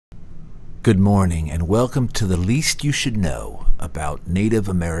Good morning and welcome to the least you should know about Native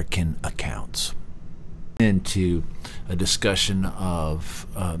American accounts. Into a discussion of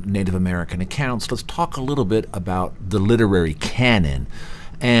Native American accounts, let's talk a little bit about the literary canon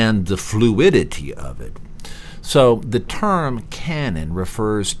and the fluidity of it. So the term canon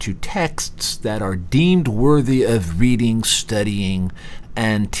refers to texts that are deemed worthy of reading, studying,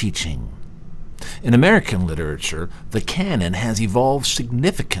 and teaching. In American literature, the canon has evolved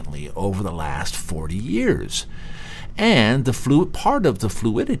significantly over the last 40 years. And the part of the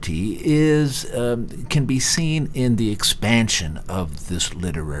fluidity is can be seen in the expansion of this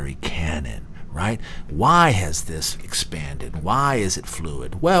literary canon, right? Why has this expanded? Why is it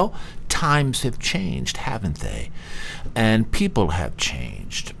fluid? Well, times have changed, haven't they? And people have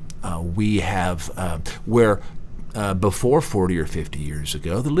changed. We have before 40 or 50 years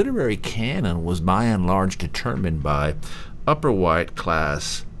ago, the literary canon was by and large determined by upper white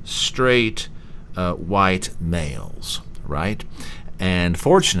class, straight white males, right? And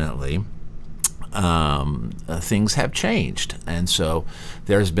fortunately, things have changed, and so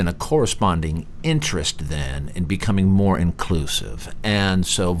there's been a corresponding interest then in becoming more inclusive. And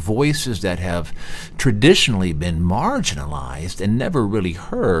so voices that have traditionally been marginalized and never really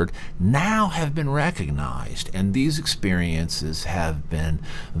heard now have been recognized, and these experiences have been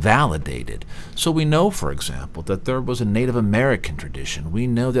validated. So we know, for example, that there was a Native American tradition. We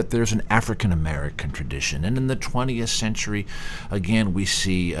know that there's an African American tradition, and in the 20th century, again, we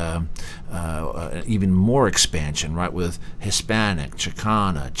see even more expansion, right, with Hispanic,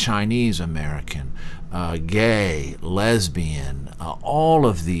 Chicana, Chinese American, gay, lesbian, all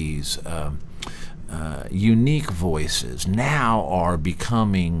of these unique voices now are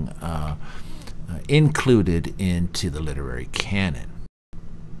becoming included into the literary canon.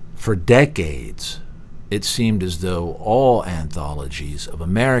 For decades, it seemed as though all anthologies of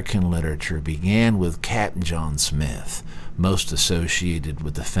American literature began with Captain John Smith, most associated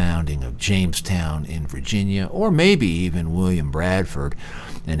with the founding of Jamestown in Virginia, or maybe even William Bradford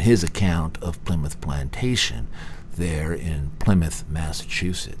and his account of Plymouth Plantation there in Plymouth,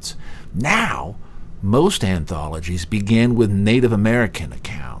 Massachusetts. Now, most anthologies begin with Native American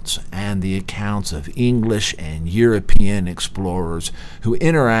accounts and the accounts of English and European explorers who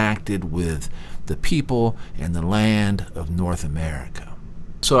interacted with the people and the land of North America.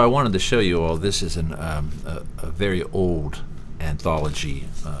 So I wanted to show you all, this is a very old anthology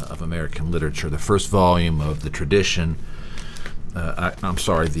of American literature, the first volume of the tradition,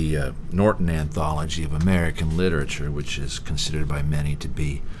 the Norton Anthology of American Literature, which is considered by many to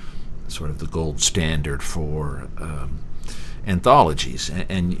be sort of the gold standard for anthologies.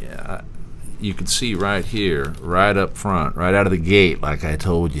 And you can see right here, right up front, right out of the gate, like I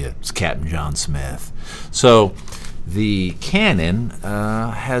told you, it's Captain John Smith. So the canon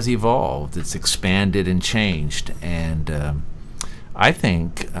has evolved, it's expanded and changed, and I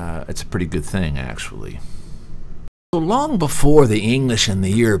think it's a pretty good thing, actually. So long before the English and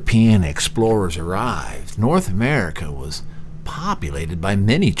the European explorers arrived, North America was populated by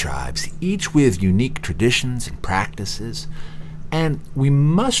many tribes, each with unique traditions and practices, and we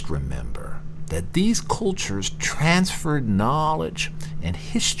must remember that these cultures transferred knowledge and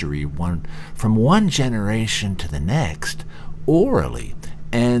history from one generation to the next, orally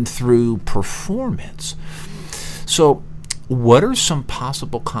and through performance. So what are some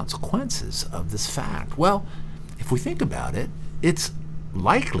possible consequences of this fact? Well, if we think about it, it's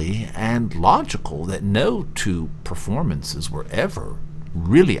likely and logical that no two performances were ever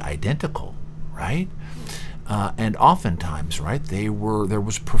really identical, right? And oftentimes, right, there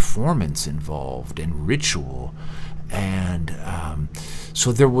was performance involved and ritual, and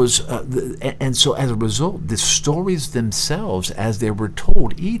so there was, and so as a result, the stories themselves, as they were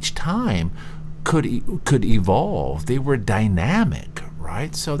told each time, could evolve. They were dynamic,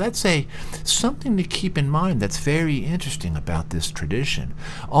 right? So that's something to keep in mind. That's very interesting about this tradition.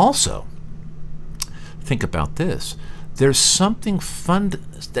 Also, think about this. There's something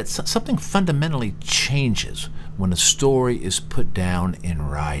fundamentally changes when a story is put down in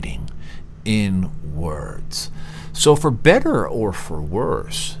writing, in words. So for better or for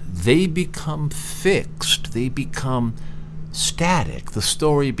worse, they become fixed, they become static. The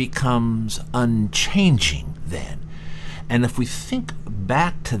story becomes unchanging then. And if we think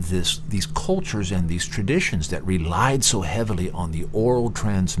back to these cultures and these traditions that relied so heavily on the oral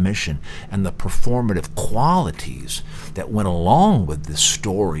transmission and the performative qualities that went along with this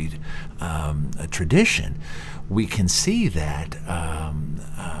storied tradition, we can see that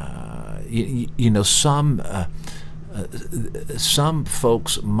some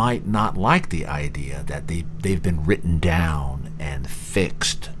folks might not like the idea that they've been written down and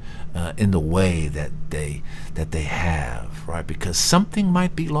fixed in the way that they have, right? Because something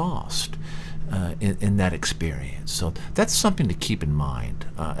might be lost in that experience. So that's something to keep in mind,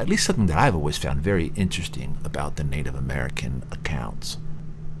 at least something that I've always found very interesting about the Native American accounts.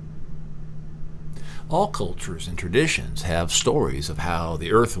 All cultures and traditions have stories of how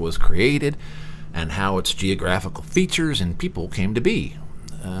the earth was created and how its geographical features and people came to be.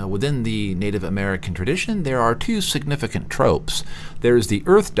 Within the Native American tradition, there are two significant tropes. There's the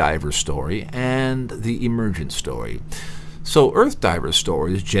Earth Diver story and the Emergent story. So Earth Diver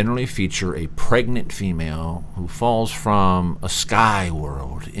stories generally feature a pregnant female who falls from a sky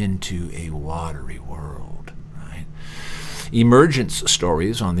world into a watery world. Right? Emergence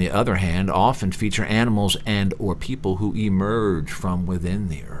stories, on the other hand, often feature animals and or people who emerge from within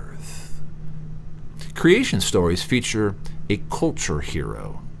the earth. Creation stories feature a culture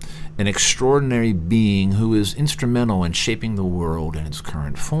hero, an extraordinary being who is instrumental in shaping the world in its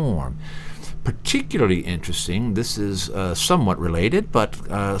current form. Particularly interesting, this is somewhat related,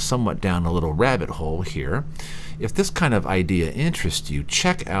 but somewhat down a little rabbit hole here. If this kind of idea interests you,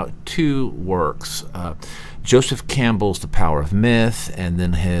 check out two works. Joseph Campbell's The Power of Myth, and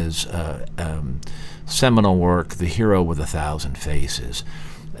then his seminal work, The Hero with a Thousand Faces.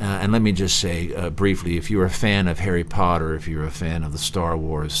 And let me just say briefly, if you're a fan of Harry Potter, if you're a fan of the Star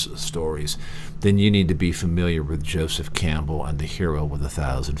Wars stories, then you need to be familiar with Joseph Campbell and The Hero with a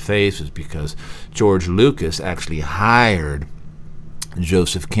Thousand Faces, because George Lucas actually hired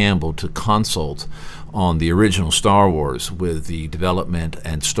Joseph Campbell to consult on the original Star Wars with the development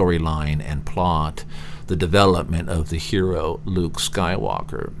and storyline and plot, the development of the hero Luke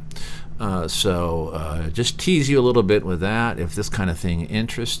Skywalker. So just tease you a little bit with that if this kind of thing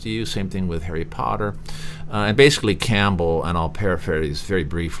interests you. Same thing with Harry Potter. And basically Campbell, and I'll paraphrase very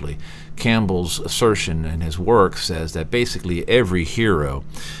briefly, Campbell's assertion in his work says that basically every hero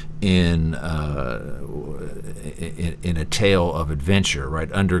in a tale of adventure,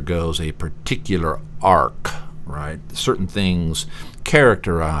 right, undergoes a particular arc, right? Certain things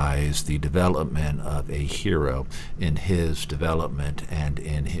characterize the development of a hero in his development and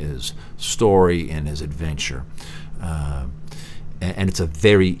in his story, in his adventure. And it's a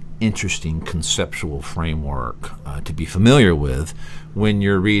very interesting conceptual framework to be familiar with when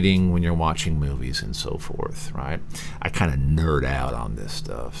you're reading, when you're watching movies and so forth, right? I kind of nerd out on this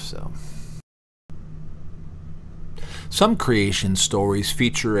stuff, so. Some creation stories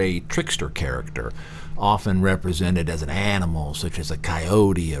feature a trickster character, often represented as an animal, such as a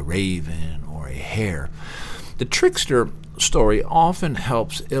coyote, a raven, or a hare. The trickster story often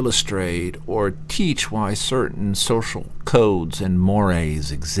helps illustrate or teach why certain social codes and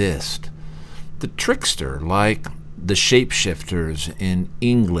mores exist. The trickster, like the shapeshifters in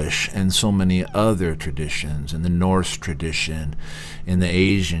English and so many other traditions, in the Norse tradition, in the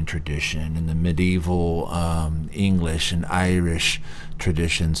Asian tradition, in the medieval English and Irish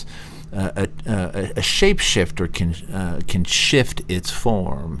traditions, a shapeshifter can shift its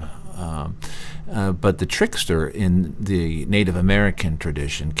form. But the trickster in the Native American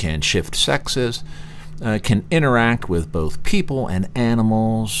tradition can shift sexes, can interact with both people and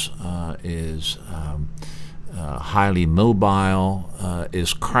animals, is highly mobile,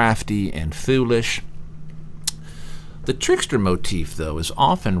 is crafty and foolish. The trickster motif, though, is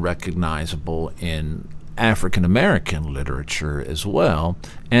often recognizable in African American literature as well,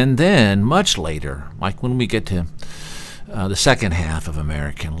 and then much later, like when we get to the second half of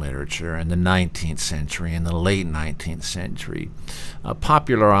American literature in the 19th century, in the late 19th century,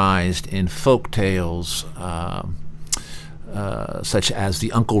 popularized in folk tales such as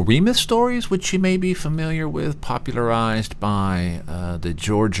the Uncle Remus stories, which you may be familiar with, popularized by the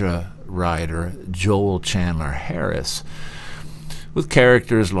Georgia writer Joel Chandler Harris, with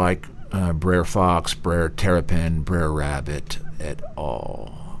characters like Brer Fox, Brer Terrapin, Brer Rabbit, et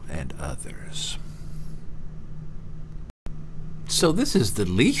al., and others. So this is the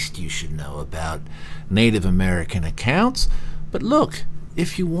least you should know about Native American accounts, but look,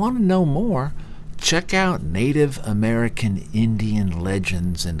 if you want to know more, check out Native American Indian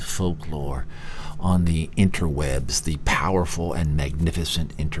legends and folklore on the interwebs, the powerful and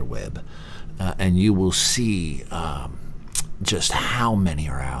magnificent interweb, and you will see just how many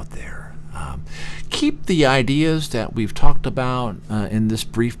are out there. Keep the ideas that we've talked about in this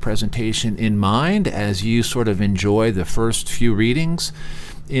brief presentation in mind as you sort of enjoy the first few readings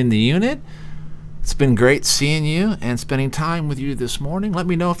in the unit. It's been great seeing you and spending time with you this morning. Let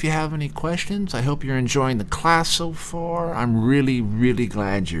me know if you have any questions. I hope you're enjoying the class so far. I'm really, really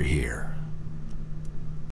glad you're here.